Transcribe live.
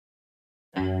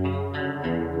Good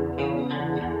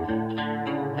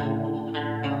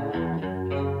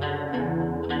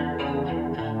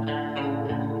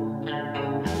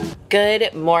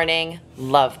morning,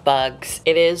 love bugs.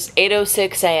 It is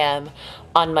 8:06 a.m.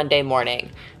 on Monday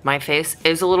morning. My face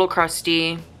is a little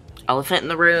crusty. Elephant in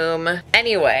the room.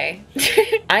 Anyway,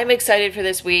 I'm excited for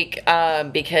this week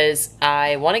because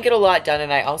I want to get a lot done,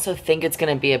 and I also think it's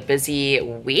going to be a busy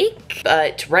week.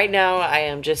 But right now I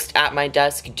am just at my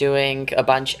desk doing a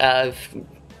bunch of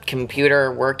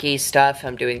computer worky stuff.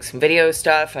 I'm doing some video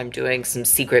stuff. I'm doing some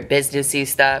secret businessy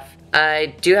stuff.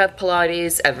 I do have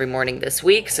Pilates every morning this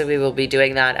week, so we will be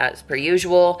doing that as per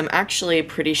usual. I'm actually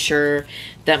pretty sure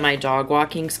that my dog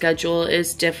walking schedule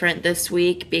is different this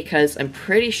week because I'm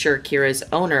pretty sure Kira's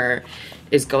owner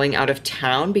is going out of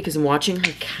town because I'm watching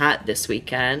her cat this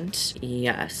weekend.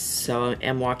 Yes, so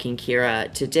I'm walking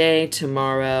Kira today,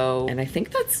 tomorrow, and I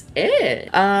think that's it.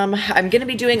 I'm gonna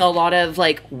be doing a lot of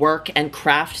like work and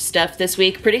craft stuff this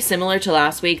week, pretty similar to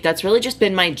last week. That's really just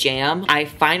been my jam. I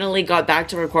finally got back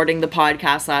to recording the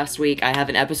podcast last week. I have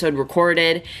an episode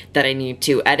recorded that I need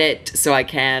to edit so I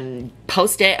can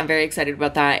post it. I'm very excited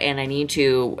about that, and I need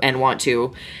to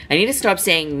stop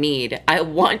saying need. I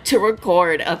want to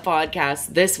record a podcast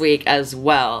this week as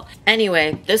well.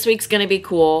 Anyway, this week's gonna be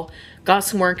cool. Got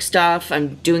some work stuff.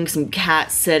 I'm doing some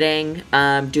cat sitting,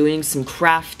 doing some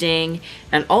crafting,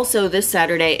 and also this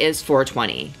Saturday is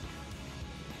 420.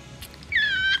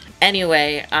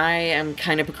 Anyway, I am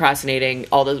kind of procrastinating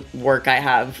all the work I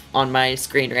have on my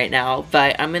screen right now,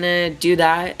 but I'm gonna do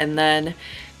that and then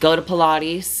go to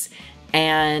Pilates,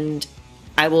 and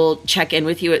I will check in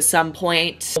with you at some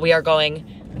point. We are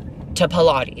going to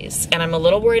Pilates, and I'm a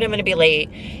little worried I'm gonna be late,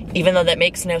 even though that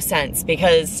makes no sense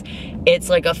because it's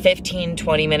like a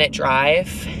 15-20 minute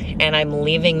drive, and I'm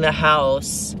leaving the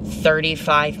house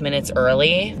 35 minutes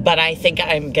early, but I think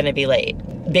I'm gonna be late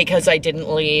because I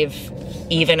didn't leave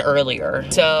even earlier.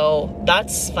 So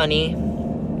that's funny.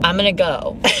 I'm gonna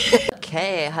go.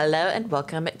 Okay, hello and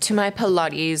welcome to my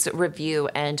Pilates review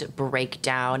and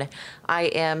breakdown. I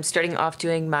am starting off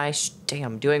doing my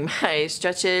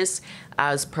stretches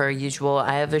as per usual.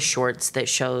 I have a shorts that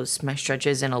shows my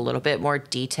stretches in a little bit more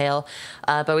detail,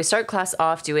 but we start class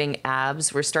off doing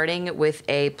abs. We're starting with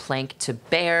a plank to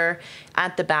bear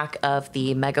at the back of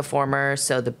the megaformer.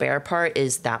 So the bear part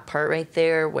is that part right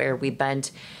there where we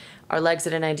bend our legs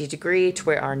at a 90 degree to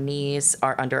where our knees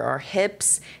are under our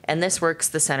hips, and this works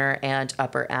the center and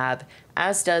upper ab,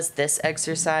 as does this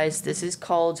exercise. This is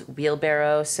called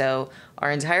wheelbarrow, so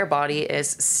our entire body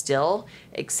is still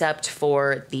except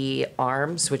for the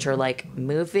arms, which are like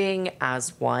moving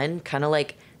as one, kind of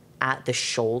like at the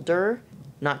shoulder.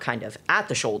 Not kind of, at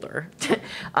the shoulder.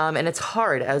 And it's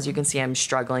hard. As you can see, I'm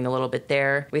struggling a little bit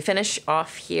there. We finish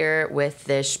off here with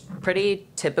this pretty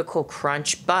typical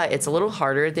crunch, but it's a little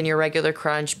harder than your regular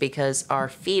crunch because our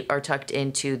feet are tucked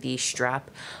into the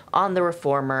strap on the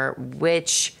reformer,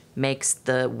 which makes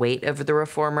the weight of the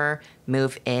reformer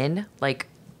move in, like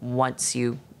once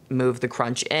you move the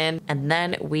crunch in. And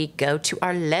then we go to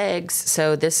our legs.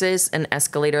 So this is an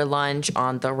escalator lunge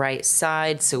on the right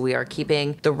side. So we are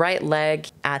keeping the right leg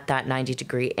at that 90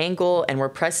 degree angle, and we're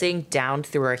pressing down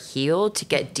through our heel to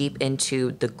get deep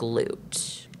into the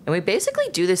glute. And we basically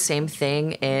do the same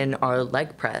thing in our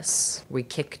leg press. We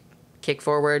kick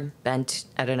forward, bent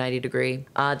at a 90 degree.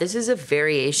 This is a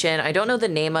variation. I don't know the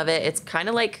name of it. It's kind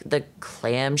of like the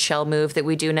clamshell move that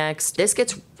we do next. This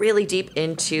gets really deep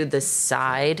into the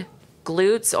side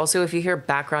glutes. Also, if you hear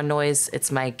background noise,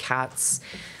 it's my cats.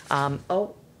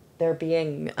 Oh, they're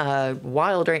being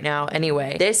wild right now.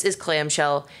 Anyway, this is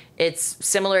clamshell. It's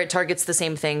similar, it targets the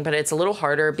same thing, but it's a little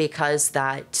harder because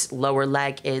that lower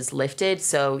leg is lifted,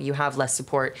 so you have less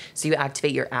support, so you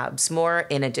activate your abs more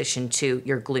in addition to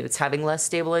your glutes having less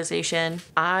stabilization.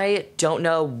 I don't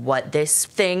know what this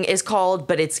thing is called,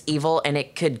 but it's evil and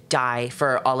it could die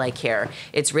for all I care.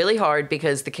 It's really hard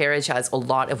because the carriage has a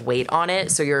lot of weight on it,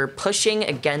 so you're pushing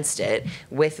against it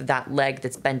with that leg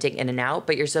that's bending in and out,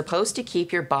 but you're supposed to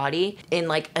keep your body in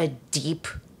like a deep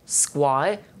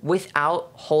squat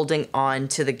without holding on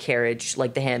to the carriage,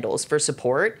 like the handles, for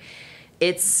support.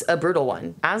 It's a brutal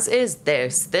one, as is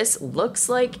this. This looks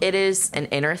like it is an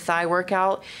inner thigh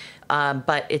workout,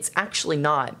 but it's actually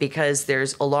not because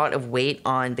there's a lot of weight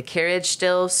on the carriage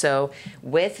still. So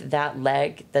with that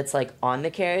leg that's like on the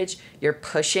carriage, you're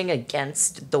pushing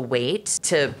against the weight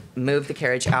to move the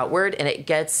carriage outward, and it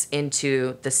gets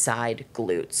into the side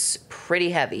glutes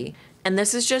pretty heavy. And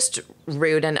this is just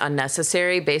rude and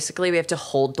unnecessary. Basically, we have to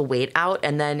hold the weight out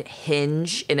and then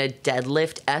hinge in a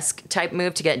deadlift-esque type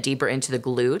move to get deeper into the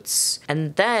glutes.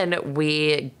 And then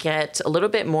we get a little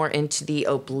bit more into the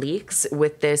obliques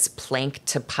with this plank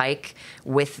to pike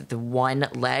with the one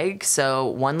leg. So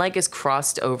one leg is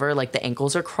crossed over, like the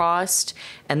ankles are crossed.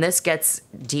 And this gets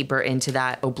deeper into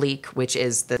that oblique, which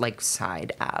is the like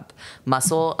side ab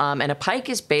muscle. And a pike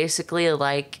is basically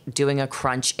like doing a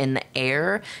crunch in the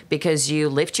air because you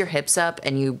lift your hips up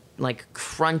and you like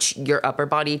crunch your upper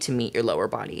body to meet your lower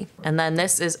body. And then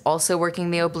this is also working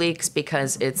the obliques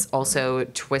because it's also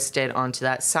twisted onto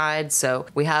that side. So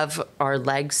we have our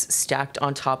legs stacked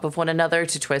on top of one another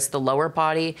to twist the lower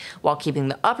body while keeping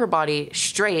the upper body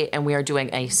straight. And we are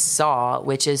doing a saw,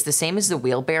 which is the same as the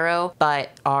wheelbarrow, but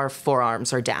our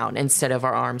forearms are down instead of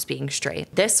our arms being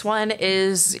straight. This one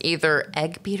is either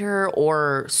egg beater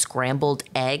or scrambled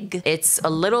egg. It's a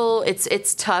little,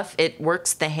 it's tough. It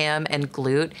works the ham and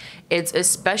glute. It's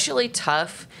especially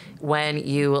tough when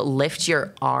you lift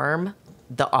your arm,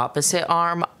 the opposite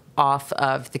arm, off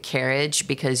of the carriage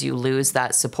because you lose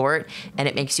that support and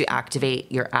it makes you activate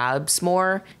your abs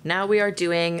more. Now we are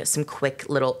doing some quick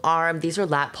little arm. These are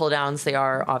lat pull downs. They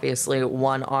are obviously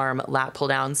one arm lat pull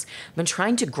downs. I've been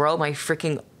trying to grow my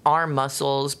freaking arm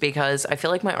muscles because I feel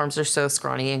like my arms are so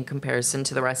scrawny in comparison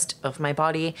to the rest of my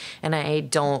body and I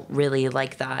don't really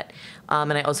like that.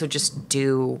 And I also just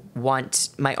do want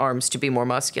my arms to be more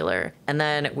muscular. And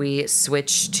then we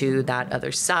switch to that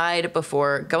other side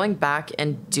before going back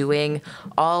and doing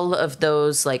all of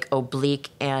those like oblique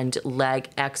and leg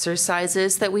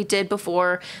exercises that we did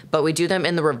before, but we do them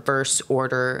in the reverse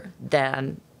order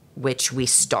than which we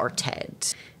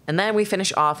started. And then we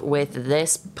finish off with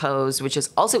this pose, which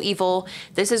is also evil.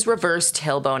 This is reverse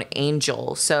tailbone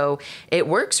angel. So it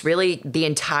works really the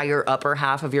entire upper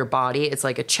half of your body. It's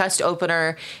like a chest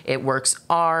opener. It works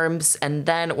arms. And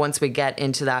then once we get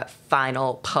into that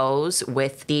final pose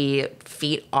with the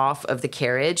feet off of the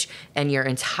carriage and your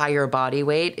entire body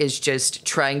weight is just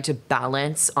trying to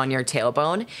balance on your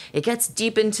tailbone, it gets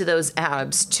deep into those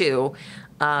abs too.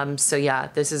 So yeah,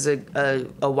 this is a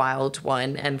wild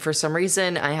one. And for some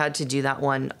reason, I had to do that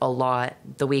one a lot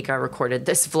the week I recorded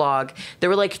this vlog. There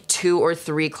were like 2 or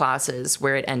 3 classes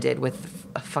where it ended with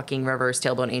a fucking reverse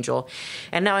tailbone angel.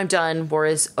 And now I'm done. War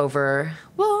is over.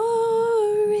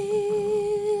 War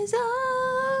is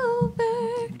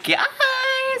over.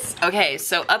 Guys! Okay,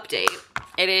 so update.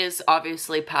 It is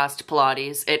obviously past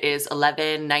Pilates. It is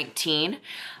 11:19.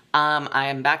 I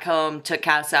am back home, took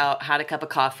Cass out, had a cup of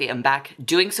coffee. I'm back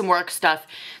doing some work stuff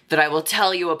that I will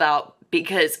tell you about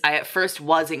because I at first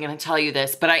wasn't going to tell you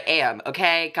this, but I am,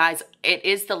 okay? Guys, it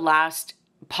is the last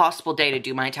possible day to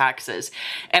do my taxes.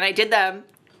 And I did them,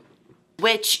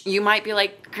 which you might be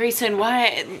like, Grayson,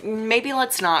 why? Maybe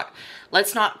let's not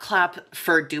clap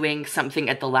for doing something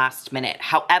at the last minute.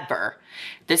 However,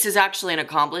 this is actually an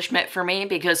accomplishment for me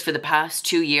because for the past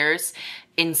 2 years,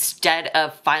 instead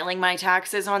of filing my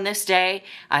taxes on this day,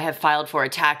 I have filed for a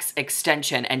tax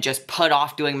extension and just put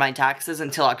off doing my taxes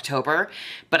until October.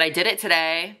 But I did it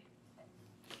today.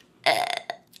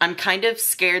 I'm kind of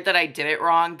scared that I did it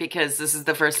wrong because this is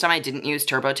the first time I didn't use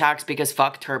TurboTax because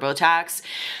fuck TurboTax.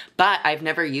 But I've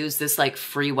never used this like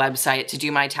free website to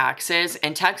do my taxes.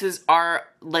 And taxes are,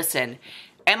 listen,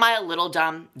 am I a little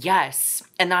dumb? Yes.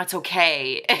 And that's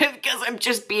okay because I'm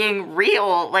just being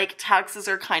real. Like taxes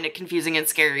are kind of confusing and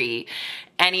scary.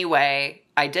 Anyway,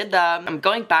 I did them. I'm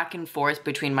going back and forth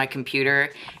between my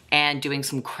computer and doing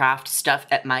some craft stuff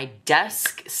at my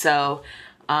desk. So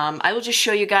I will just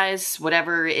show you guys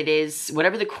whatever it is,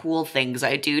 whatever the cool things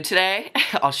I do today,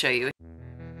 I'll show you.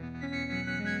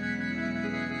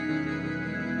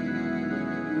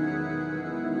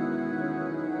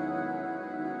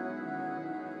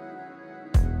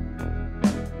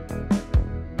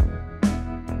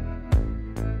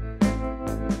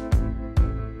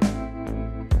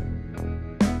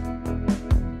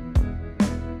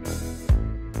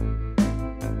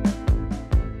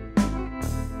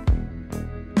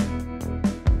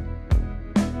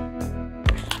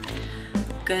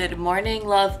 Good morning,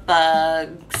 love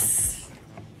bugs.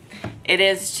 It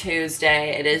is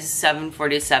Tuesday. It is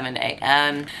 7:47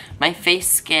 a.m. My face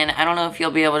skin, I don't know if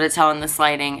you'll be able to tell in this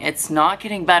lighting, it's not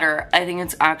getting better. I think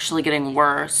it's actually getting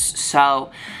worse.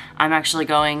 So I'm actually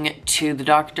going to the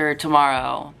doctor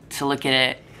tomorrow to look at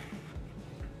it.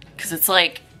 Because it's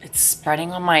like, it's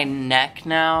spreading on my neck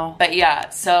now. But yeah,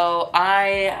 so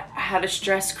I had a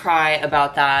stress cry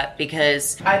about that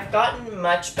because I've gotten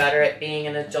much better at being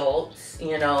an adult,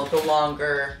 you know, the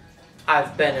longer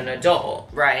I've been an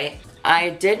adult, right? I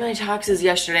did my taxes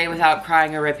yesterday without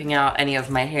crying or ripping out any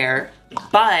of my hair.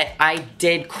 But I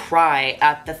did cry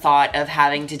at the thought of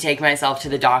having to take myself to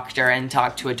the doctor and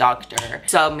talk to a doctor.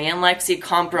 So me and Lexi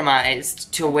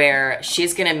compromised to where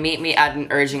she's gonna meet me at an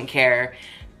urgent care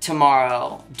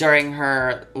tomorrow during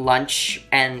her lunch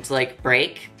and like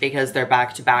break, because they're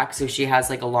back to back, so she has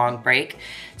like a long break.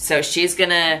 So she's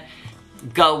gonna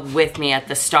go with me at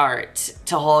the start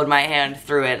to hold my hand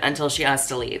through it until she has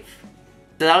to leave.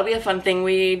 So that'll be a fun thing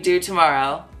we do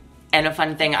tomorrow, and a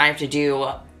fun thing I have to do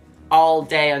all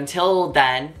day until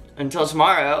then, until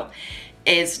tomorrow,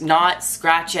 is not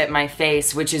scratch at my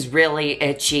face, which is really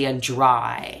itchy and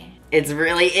dry. It's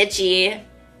really itchy.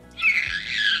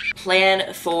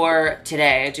 Plan for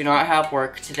today. I do not have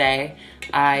work today.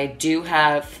 I do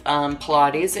have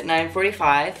Pilates at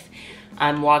 9:45.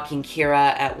 I'm walking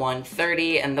Kira at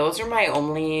 1:30, and those are my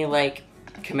only like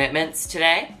commitments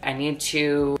today. I need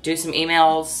to do some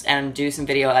emails and do some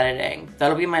video editing.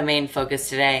 That'll be my main focus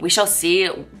today. We shall see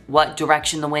what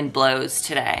direction the wind blows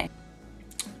today.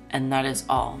 And that is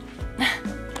all.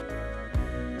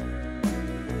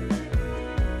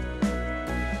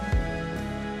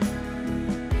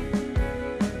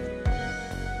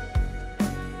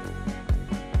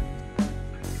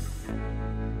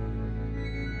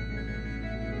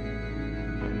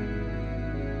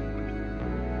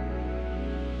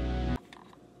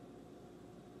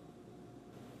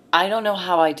 I don't know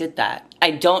how I did that.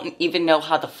 I don't even know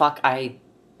how the fuck I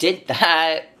did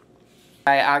that.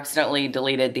 I accidentally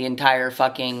deleted the entire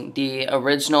the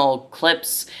original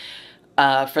clips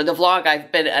for the vlog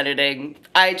I've been editing.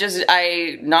 I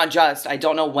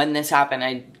don't know when this happened.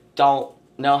 I don't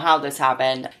know how this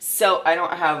happened. So I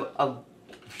don't have a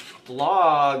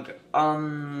vlog,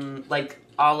 like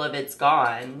all of it's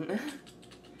gone.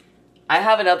 I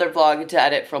have another vlog to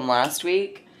edit from last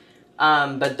week.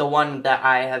 But the one that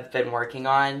I have been working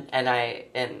on and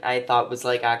I thought was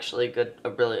like actually good, a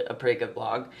pretty good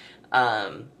vlog,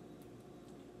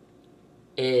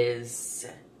 it's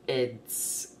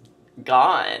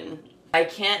gone. I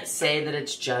can't say that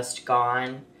it's just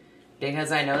gone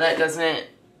because I know that doesn't,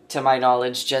 to my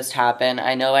knowledge, just happen.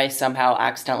 I know I somehow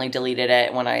accidentally deleted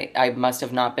it when I must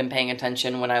have not been paying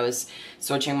attention when I was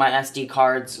switching my SD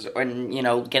cards and, you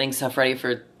know, getting stuff ready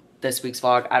for this week's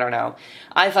vlog. I don't know.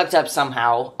 I fucked up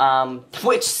somehow,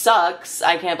 which sucks.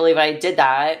 I can't believe I did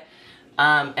that.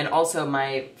 And also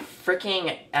my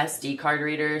freaking SD card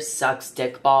reader sucks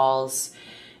dick balls.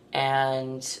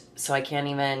 And so I can't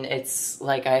even, it's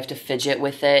like I have to fidget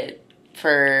with it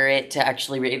for it to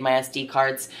actually read my SD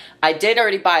cards. I did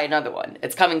already buy another one.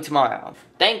 It's coming tomorrow.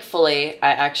 Thankfully,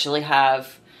 I actually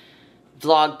have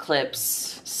vlog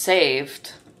clips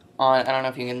saved on, I don't know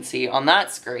if you can see, on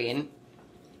that screen.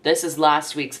 This is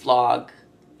last week's vlog,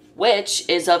 which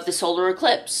is of the solar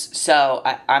eclipse. So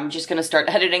I'm just gonna start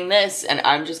editing this, and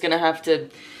I'm just gonna have to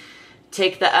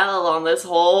take the L on this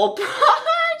whole project.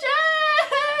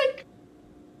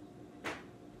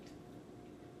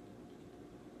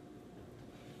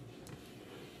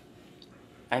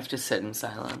 I have to sit in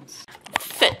silence.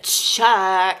 Fit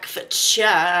check, fit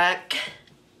check.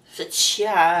 Fit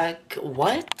check.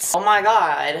 What? Oh my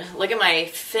god. Look at my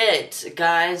fit,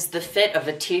 guys. The fit of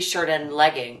a t-shirt and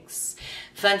leggings.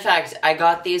 Fun fact, I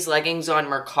got these leggings on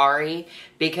Mercari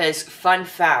because, fun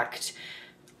fact,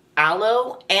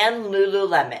 Aloe and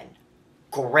Lululemon,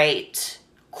 great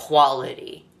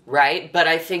quality, right? But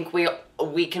I think we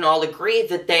can all agree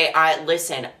that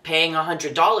listen, paying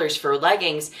 $100 for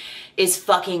leggings is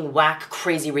fucking whack,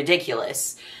 crazy,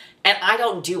 ridiculous. And I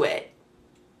don't do it.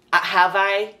 Have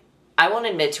I? I won't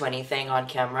admit to anything on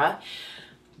camera,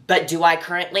 but do I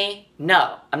currently?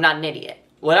 No, I'm not an idiot.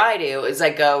 What I do is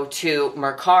I go to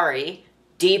Mercari,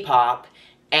 Depop,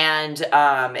 and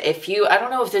I don't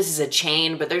know if this is a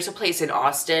chain, but there's a place in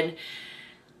Austin.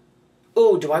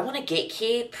 Ooh, do I want to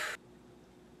gatekeep?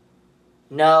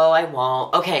 No, I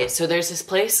won't. Okay, so there's this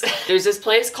place. There's this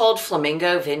place called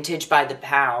Flamingo Vintage by the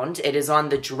Pound. It is on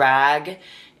the Drag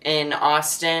in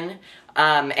Austin,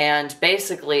 and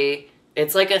basically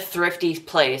it's like a thrifty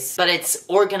place, but it's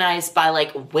organized by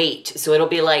like weight. So it'll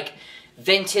be like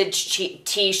vintage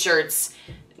t-shirts,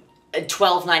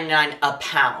 $12.99 a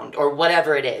pound or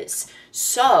whatever it is.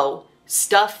 So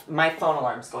stuff, my phone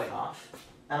alarm's going off.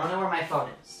 I don't know where my phone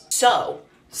is. So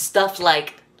stuff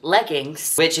like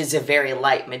leggings, which is a very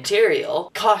light material,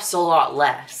 costs a lot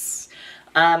less.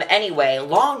 Anyway,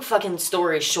 long fucking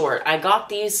story short, I got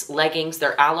these leggings.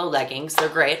 They're Aloe leggings. They're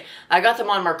great. I got them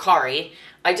on Mercari.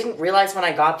 I didn't realize when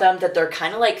I got them that they're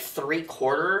kind of like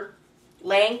 3/4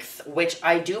 length, which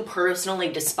I do personally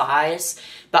despise,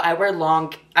 but I wear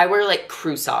like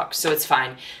crew socks, so it's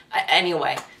fine.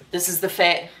 Anyway, this is the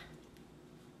fit.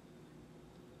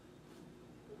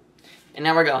 And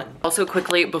now we're going. Also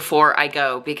quickly before I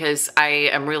go, because I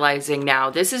am realizing now,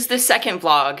 this is the second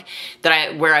vlog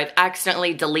that where I've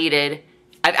accidentally deleted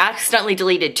 2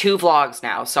 vlogs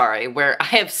now, sorry, where I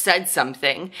have said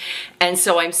something. And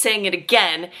so I'm saying it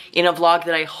again in a vlog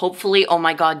that I hopefully, oh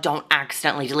my God, don't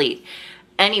accidentally delete.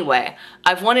 Anyway,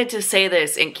 I've wanted to say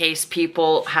this in case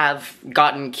people have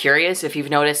gotten curious. If you've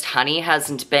noticed, Honey,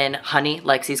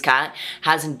 Lexi's cat,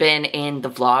 hasn't been in the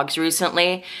vlogs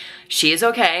recently. She is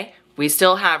okay. We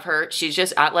still have her. She's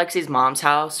just at Lexi's mom's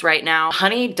house right now.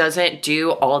 Honey doesn't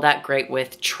do all that great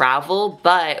with travel,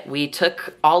 but we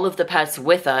took all of the pets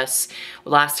with us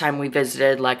last time we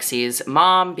visited Lexi's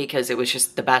mom because it was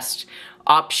just the best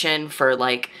option for,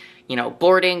 like, you know,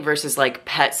 boarding versus like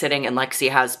pet sitting, and Lexi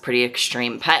has pretty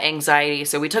extreme pet anxiety.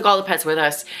 So we took all the pets with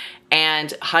us,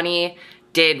 and Honey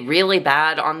did really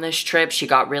bad on this trip. She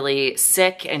got really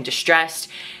sick and distressed,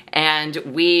 and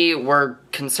we were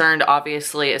concerned,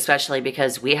 obviously, especially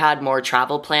because we had more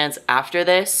travel plans after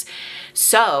this.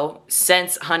 So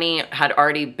since Honey had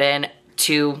already been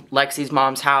to Lexi's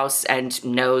mom's house and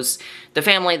knows the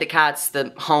family, the cats,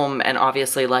 the home, and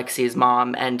obviously Lexi's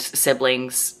mom and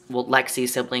siblings, well,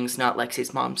 Lexi's siblings, not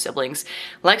Lexi's mom's siblings,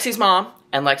 Lexi's mom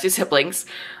and Lexi's siblings,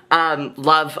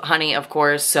 love Honey, of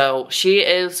course, so she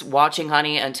is watching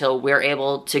Honey until we're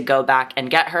able to go back and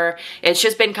get her. It's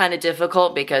just been kind of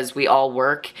difficult because we all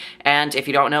work, and if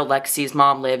you don't know, Lexi's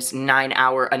mom lives a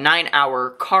 9-hour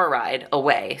car ride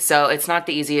away, so it's not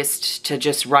the easiest to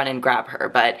just run and grab her,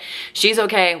 but she's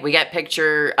okay. We get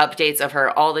picture updates of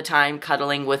her all the time,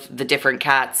 cuddling with the different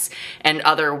cats and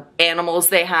other animals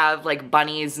they have, like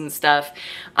bunnies and stuff.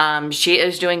 She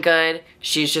is doing good.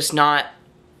 She's just not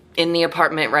in the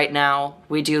apartment right now.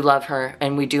 We do love her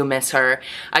and we do miss her.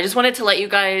 I just wanted to let you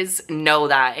guys know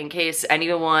that in case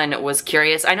anyone was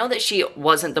curious. I know that she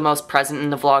wasn't the most present in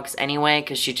the vlogs anyway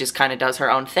because she just kind of does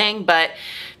her own thing, but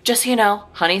just so you know,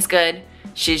 Honey's good.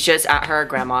 She's just at her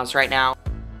grandma's right now.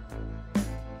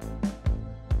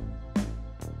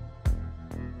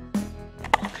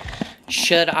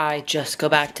 Should I just go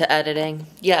back to editing?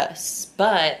 Yes,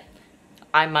 but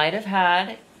I might have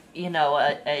had, you know,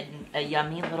 a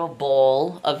yummy little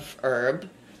bowl of herb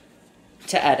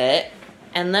to edit.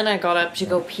 And then I got up to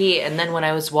go pee, and then when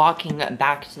I was walking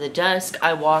back to the desk,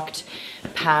 I walked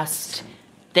past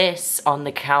this on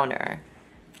the counter,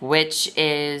 which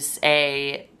is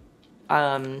a,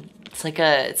 it's like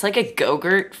a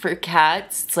Go-Gurt for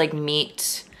cats. It's like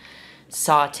meat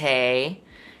saute.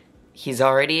 He's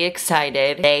already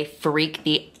excited. They freak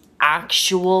the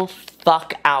actual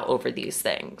fuck out over these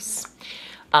things.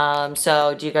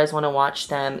 So do you guys want to watch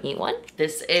them eat one?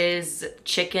 This is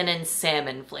chicken and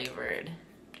salmon flavored.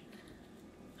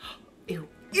 Ew.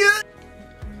 Yeah.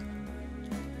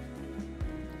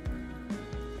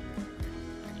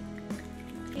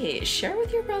 Hey, share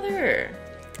with your brother.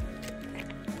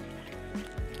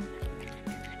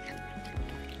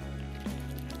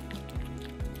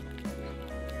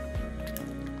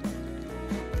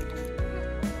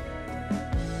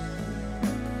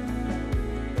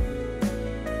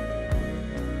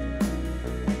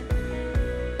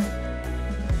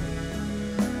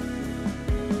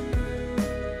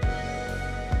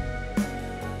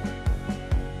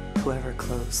 Whoever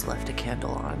closed left a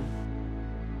candle on.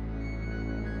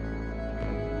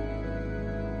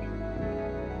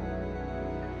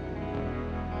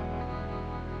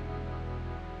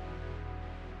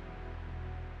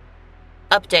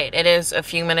 Update, it is a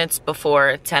few minutes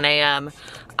before 10 a.m.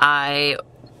 I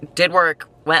did work,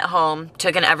 went home,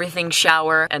 took an everything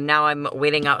shower, and now I'm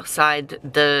waiting outside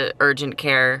the urgent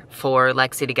care for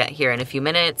Lexi to get here in a few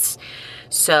minutes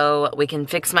so we can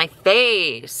fix my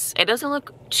face. It doesn't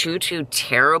look too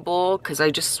terrible because I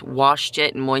just washed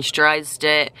it and moisturized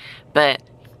it, but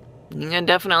you can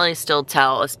definitely still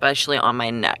tell, especially on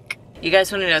my neck. You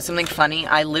guys want to know something funny?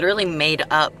 I literally made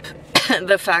up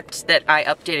the fact that I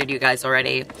updated you guys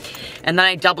already, and then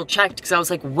I double checked because I was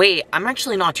like, wait, I'm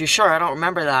actually not too sure. I don't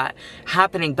remember that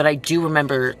happening, but I do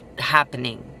remember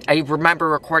happening. I remember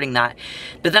recording that,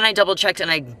 but then I double checked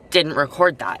and I didn't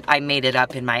record that. I made it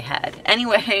up in my head.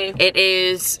 Anyway, it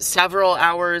is several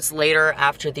hours later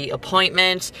after the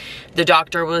appointment. The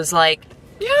doctor was like,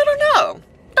 yeah, I don't know.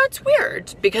 That's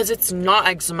weird because it's not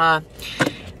eczema.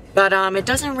 But it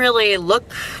doesn't really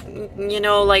look, you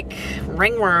know, like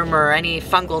ringworm or any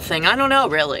fungal thing. I don't know,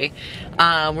 really.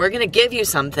 We're gonna give you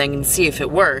something and see if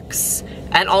it works.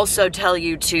 And also tell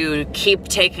you to keep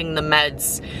taking the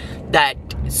meds that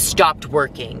stopped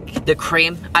working. The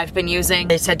cream I've been using,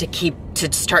 they said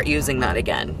to start using that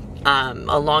again.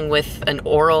 Along with an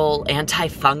oral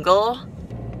antifungal.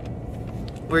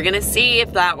 we're gonna see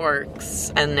if that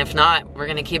works. And if not, we're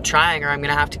gonna keep trying, or I'm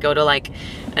gonna have to go to like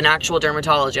an actual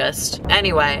dermatologist.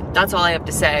 Anyway, that's all I have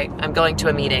to say. I'm going to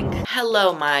a meeting.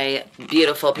 Hello, my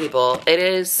beautiful people. It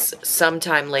is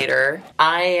sometime later.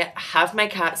 I have my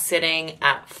cat sitting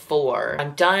at 4.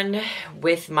 I'm done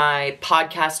with my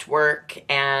podcast work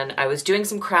and I was doing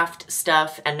some craft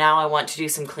stuff, and now I want to do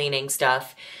some cleaning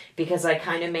stuff because I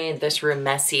kind of made this room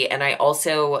messy, and I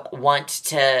also want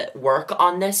to work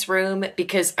on this room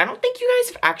because I don't think you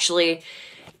guys have actually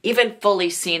even fully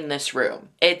seen this room.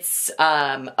 It's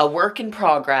a work in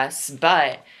progress,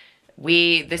 but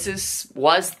this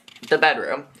was the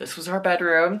bedroom. This was our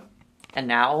bedroom, and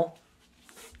now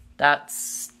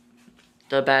that's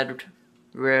the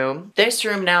bedroom. This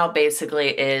room now basically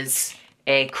is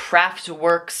a craft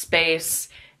workspace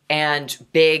and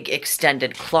big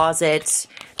extended closet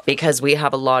because we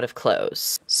have a lot of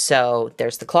clothes. So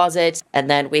there's the closet, and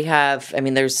then we have,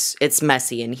 it's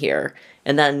messy in here.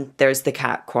 And then there's the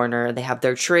cat corner. They have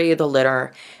their tree, the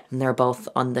litter, and they're both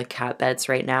on the cat beds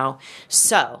right now.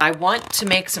 So I want to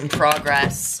make some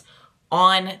progress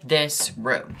on this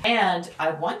room. And I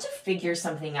want to figure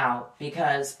something out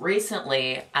because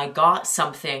recently I got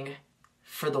something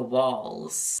for the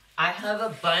walls. I have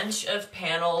a bunch of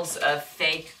panels of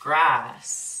fake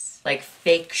grass, like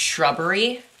fake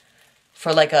shrubbery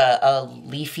for like a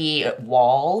leafy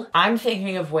wall. I'm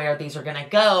thinking of where these are gonna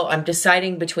go. I'm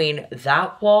deciding between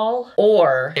that wall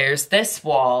or there's this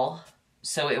wall.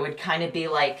 So it would kind of be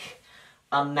like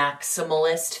a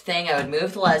maximalist thing. I would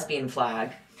move the lesbian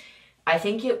flag. I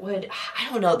think it would, I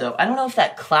don't know though. I don't know if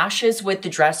that clashes with the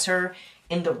dresser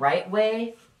in the right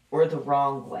way or the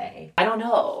wrong way. I don't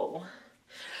know.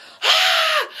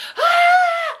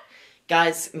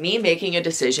 Guys, me making a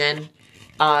decision,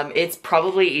 it's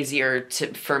probably easier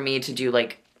for me to do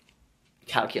like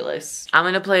calculus. I'm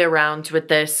gonna play around with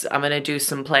this. I'm gonna do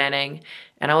some planning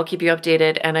and I will keep you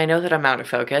updated. And I know that I'm out of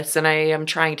focus and I am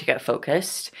trying to get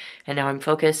focused. And now I'm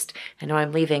focused and now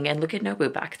I'm leaving. And look at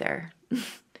Nobu back there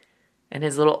and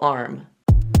his little arm.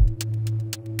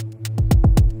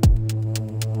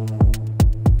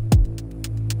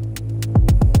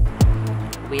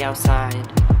 We outside.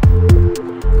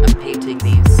 I'm painting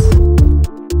these.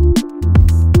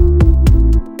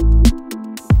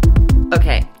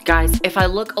 Okay, guys, if I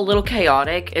look a little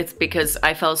chaotic, it's because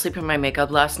I fell asleep in my makeup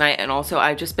last night, and also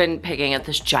I've just been picking at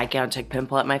this gigantic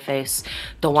pimple at my face,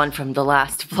 the one from the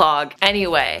last vlog.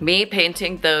 Anyway, me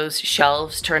painting those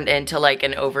shelves turned into like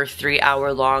an over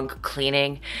 3-hour long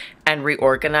cleaning and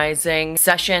reorganizing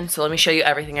session, so let me show you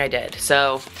everything I did.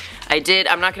 So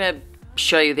I'm not gonna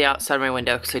show you the outside of my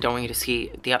window because I don't want you to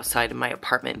see the outside of my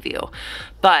apartment view,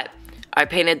 but I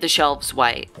painted the shelves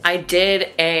white. I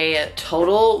did a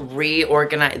total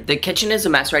reorganize. The kitchen is a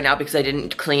mess right now because I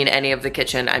didn't clean any of the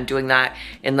kitchen. I'm doing that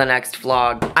in the next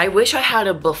vlog. I wish I had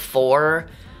a before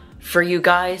for you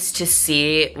guys to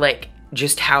see like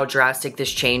just how drastic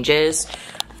this change is,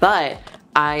 but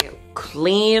I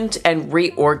cleaned and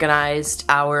reorganized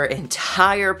our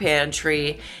entire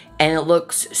pantry and it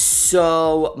looks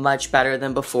so much better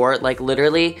than before. Like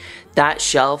literally that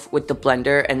shelf with the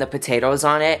blender and the potatoes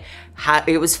on it,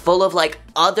 it was full of like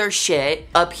other shit.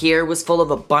 Up here was full of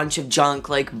a bunch of junk,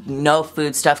 like no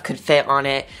food stuff could fit on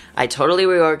it. I totally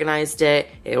reorganized it.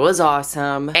 It was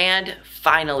awesome. And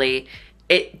finally,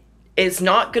 it is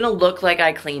not gonna look like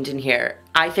I cleaned in here.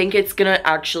 I think it's gonna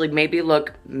actually maybe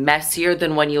look messier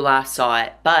than when you last saw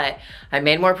it, but I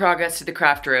made more progress to the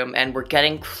craft room and we're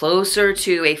getting closer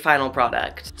to a final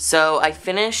product. So I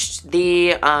finished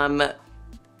the, I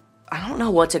don't know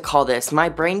what to call this. My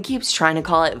brain keeps trying to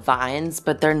call it vines,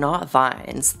 but they're not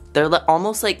vines. They're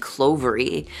almost like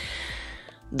clovery.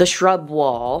 The shrub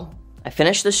wall. I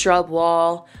finished the shrub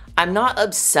wall. I'm not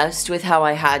obsessed with how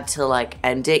I had to like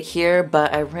end it here,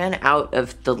 but I ran out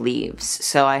of the leaves,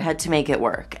 so I had to make it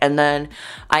work. And then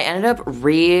I ended up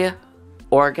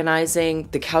reorganizing.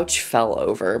 The couch fell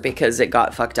over because it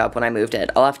got fucked up when I moved it.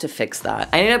 I'll have to fix that.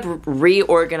 I ended up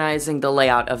reorganizing the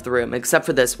layout of the room, except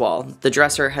for this wall. The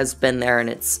dresser has been there and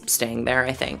it's staying there,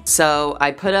 I think. So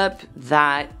I put up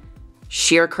that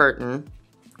sheer curtain,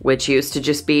 which used to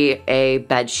just be a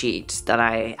bed sheet that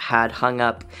I had hung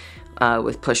up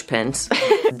with push pins.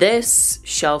 This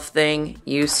shelf thing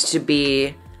used to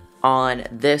be on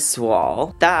this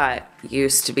wall. That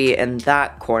used to be in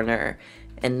that corner.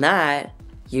 And that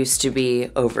used to be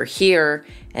over here.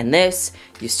 And this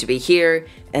used to be here.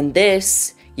 And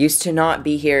this used to not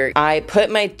be here. I put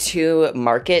my 2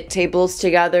 market tables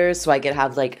together so I could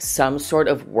have like some sort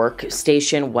of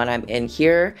workstation when I'm in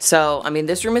here. So, I mean,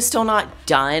 this room is still not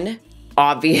done.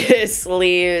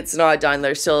 Obviously, it's not done.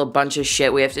 There's still a bunch of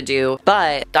shit we have to do.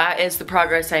 But that is the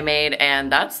progress I made,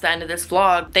 and that's the end of this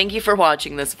vlog. Thank you for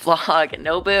watching this vlog.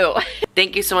 No boo.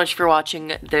 Thank you so much for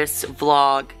watching this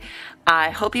vlog.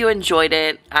 I hope you enjoyed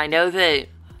it. I know that,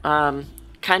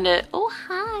 kinda, oh,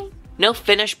 hi. No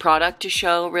finished product to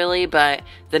show, really, but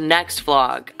the next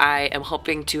vlog, I am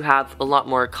hoping to have a lot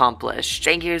more accomplished.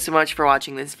 Thank you so much for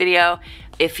watching this video.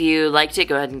 If you liked it,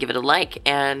 go ahead and give it a like,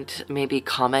 and maybe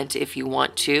comment if you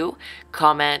want to.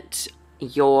 Comment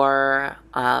your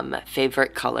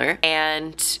favorite color,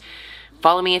 and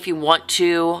follow me if you want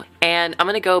to. And I'm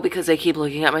gonna go because I keep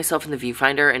looking at myself in the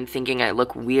viewfinder and thinking I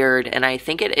look weird, and I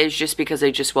think it is just because I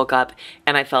just woke up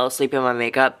and I fell asleep in my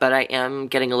makeup, but I am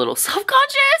getting a little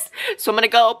self-conscious, so I'm gonna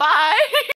go. Bye!